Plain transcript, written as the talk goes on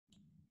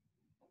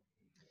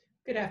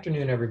Good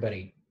afternoon,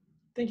 everybody.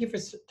 Thank you for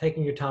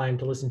taking your time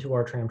to listen to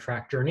our TRAM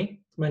track journey.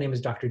 My name is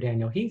Dr.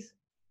 Daniel Heath,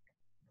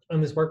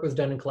 and this work was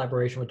done in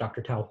collaboration with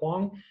Dr. Tao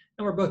Huang,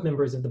 and we're both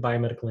members of the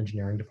Biomedical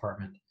Engineering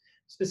Department.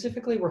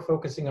 Specifically, we're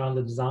focusing on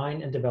the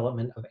design and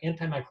development of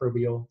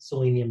antimicrobial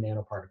selenium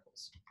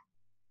nanoparticles.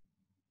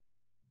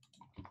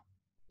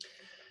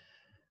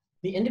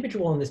 The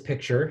individual in this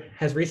picture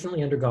has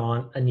recently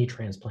undergone a knee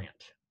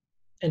transplant.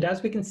 And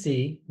as we can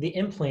see, the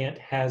implant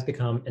has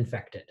become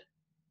infected.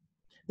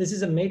 This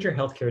is a major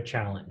healthcare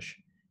challenge.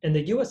 In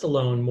the US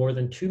alone, more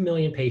than 2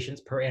 million patients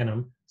per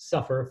annum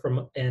suffer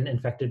from an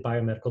infected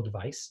biomedical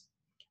device,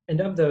 and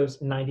of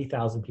those,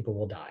 90,000 people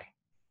will die.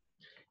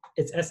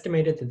 It's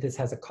estimated that this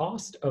has a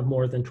cost of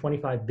more than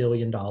 $25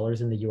 billion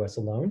in the US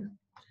alone,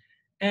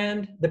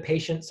 and the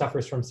patient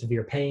suffers from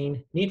severe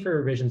pain, need for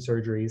revision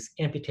surgeries,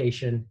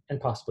 amputation, and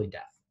possibly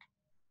death.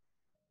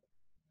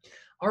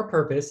 Our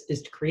purpose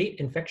is to create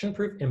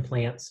infection-proof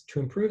implants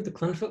to improve the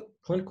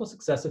clinical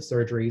success of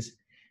surgeries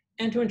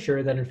and to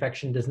ensure that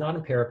infection does not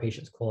impair a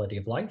patient's quality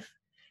of life.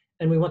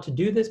 And we want to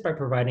do this by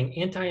providing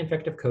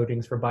anti-infective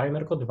coatings for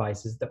biomedical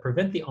devices that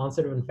prevent the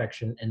onset of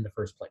infection in the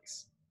first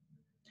place.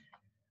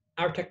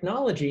 Our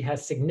technology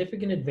has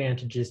significant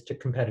advantages to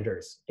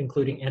competitors,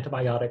 including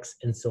antibiotics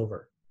and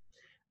silver.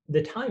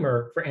 The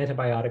timer for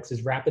antibiotics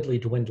is rapidly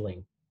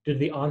dwindling due to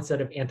the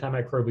onset of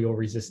antimicrobial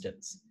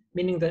resistance,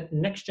 meaning that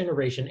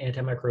next-generation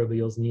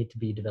antimicrobials need to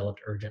be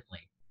developed urgently.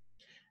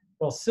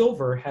 While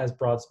silver has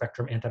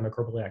broad-spectrum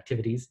antimicrobial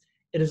activities,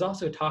 it is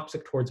also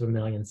toxic towards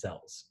mammalian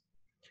cells.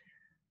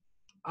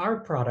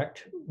 Our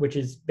product, which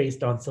is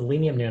based on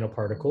selenium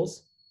nanoparticles,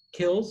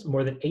 kills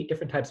more than 8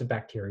 different types of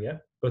bacteria,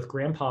 both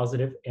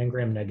gram-positive and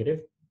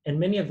gram-negative, and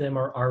many of them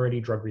are already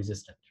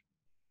drug-resistant.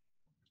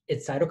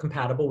 It's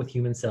cytocompatible with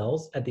human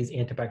cells at these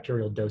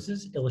antibacterial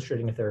doses,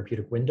 illustrating a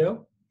therapeutic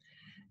window,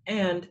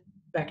 and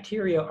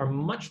bacteria are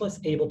much less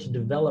able to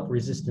develop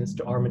resistance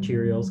to our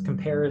materials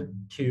compared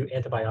to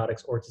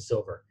antibiotics or to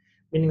silver,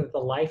 meaning that the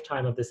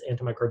lifetime of this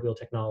antimicrobial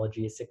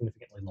technology is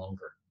significantly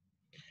longer.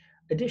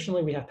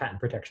 Additionally, we have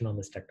patent protection on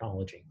this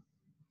technology.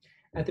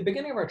 At the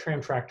beginning of our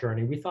TRAM track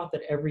journey, we thought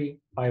that every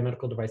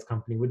biomedical device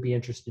company would be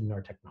interested in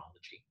our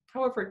technology.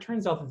 However, it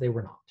turns out that they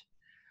were not.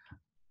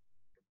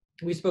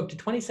 We spoke to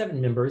 27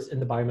 members in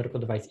the biomedical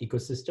device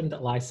ecosystem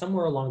that lie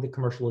somewhere along the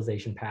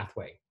commercialization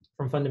pathway,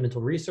 from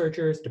fundamental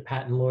researchers to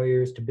patent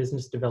lawyers to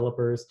business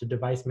developers to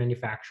device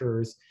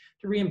manufacturers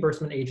to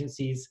reimbursement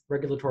agencies,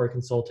 regulatory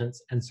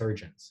consultants, and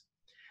surgeons.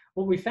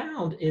 What we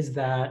found is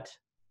that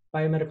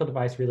biomedical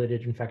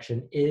device-related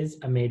infection is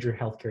a major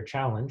healthcare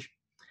challenge.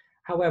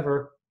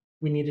 However,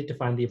 we needed to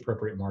find the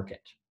appropriate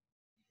market.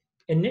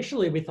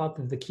 Initially, we thought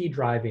that the key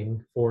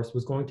driving force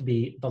was going to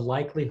be the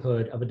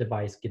likelihood of a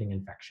device getting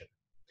infection.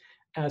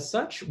 As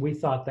such, we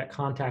thought that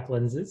contact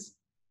lenses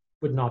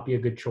would not be a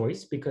good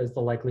choice because the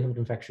likelihood of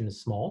infection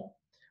is small,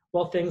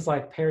 while things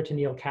like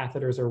peritoneal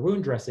catheters or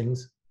wound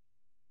dressings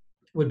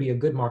would be a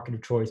good market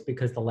of choice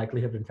because the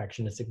likelihood of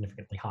infection is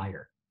significantly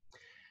higher.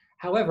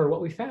 However,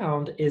 what we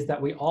found is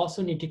that we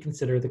also need to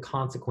consider the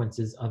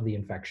consequences of the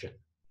infection.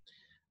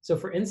 So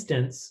for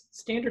instance,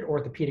 standard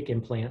orthopedic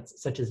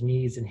implants such as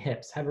knees and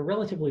hips have a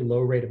relatively low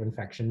rate of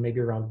infection, maybe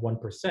around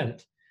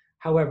 1%.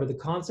 However, the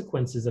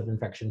consequences of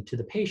infection to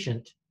the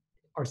patient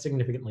are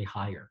significantly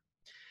higher.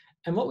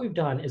 And what we've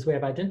done is we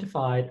have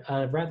identified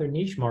a rather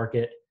niche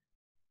market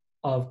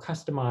of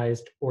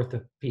customized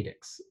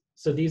orthopedics.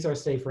 So these are,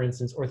 say, for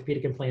instance,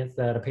 orthopedic implants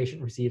that a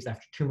patient receives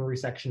after tumor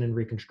resection and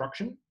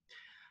reconstruction.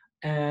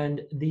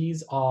 And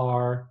these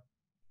have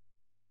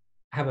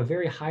a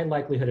very high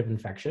likelihood of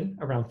infection,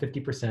 around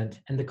 50%,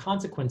 and the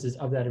consequences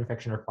of that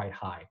infection are quite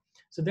high.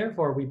 So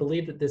therefore, we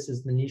believe that this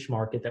is the niche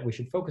market that we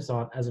should focus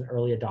on as an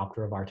early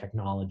adopter of our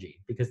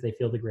technology because they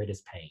feel the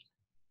greatest pain.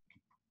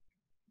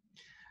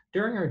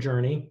 During our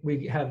journey,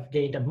 we have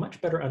gained a much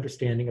better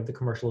understanding of the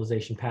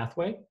commercialization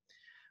pathway.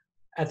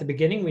 At the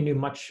beginning, we knew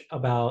much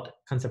about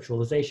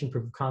conceptualization,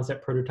 proof of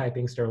concept,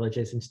 prototyping,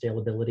 sterilization,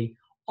 scalability,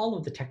 all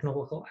of the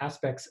technical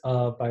aspects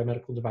of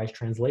biomedical device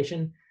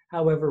translation.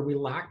 However, we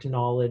lacked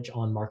knowledge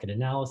on market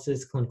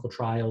analysis, clinical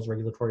trials,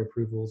 regulatory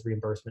approvals,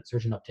 reimbursement,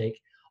 surgeon uptake,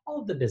 all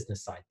of the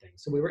business side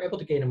things. So we were able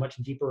to gain a much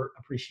deeper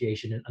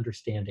appreciation and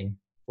understanding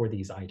for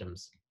these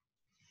items.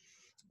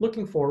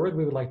 Looking forward,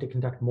 we would like to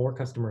conduct more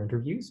customer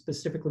interviews,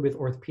 specifically with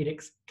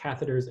orthopedics,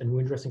 catheters, and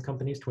wound dressing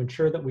companies to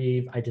ensure that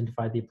we've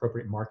identified the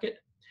appropriate market.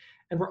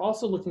 And we're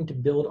also looking to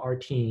build our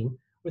team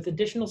with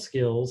additional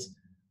skills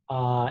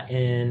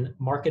in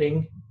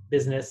marketing,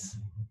 business,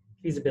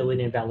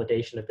 feasibility, and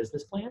validation of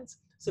business plans.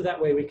 So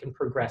that way we can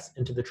progress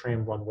into the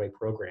TRAM runway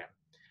program.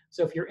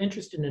 So if you're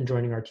interested in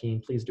joining our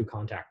team, please do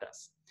contact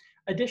us.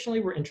 Additionally,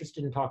 we're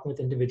interested in talking with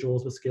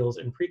individuals with skills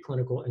in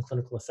preclinical and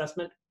clinical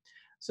assessment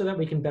so that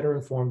we can better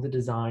inform the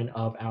design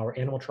of our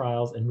animal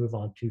trials and move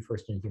on to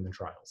first-in-human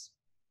trials.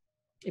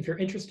 If you're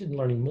interested in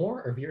learning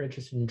more, or if you're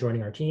interested in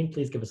joining our team,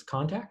 please give us a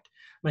contact.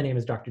 My name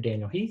is Dr.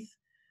 Daniel Heath.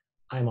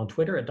 I'm on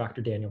Twitter at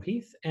Dr. Daniel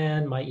Heath,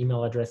 and my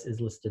email address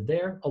is listed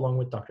there, along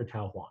with Dr.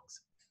 Tao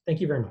Huang's.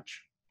 Thank you very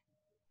much.